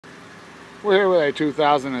We're here with a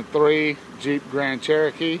 2003 Jeep Grand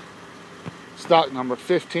Cherokee, stock number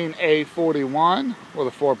 15A41 with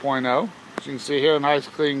a 4.0. As you can see here, nice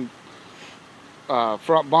clean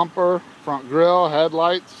front bumper, front grille,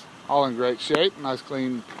 headlights, all in great shape. Nice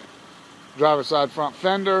clean driver's side front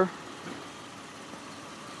fender,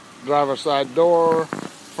 driver's side door,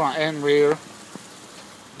 front and rear,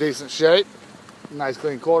 decent shape. Nice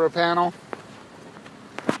clean quarter panel.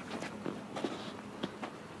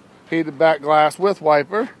 Heated back glass with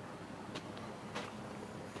wiper.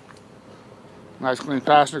 Nice clean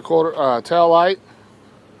passenger tail light.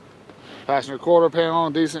 Passenger quarter panel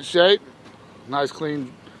in decent shape. Nice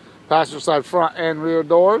clean passenger side front and rear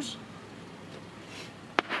doors.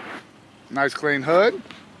 Nice clean hood.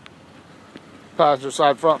 Passenger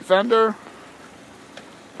side front fender.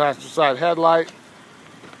 Passenger side headlight.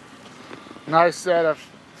 Nice set of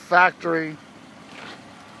factory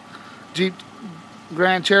Jeep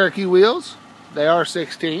Grand Cherokee wheels. They are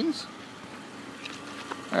 16s.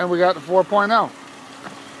 And we got the 4.0.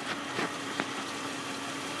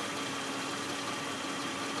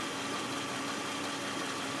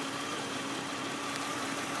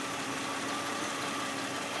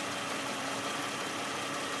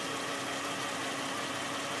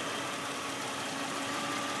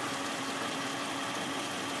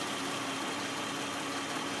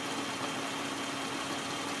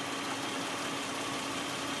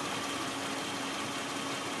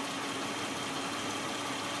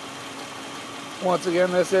 Once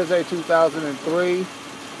again, this is a 2003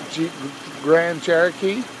 Jeep Grand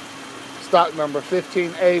Cherokee, stock number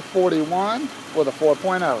 15A41 with a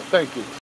 4.0. Thank you.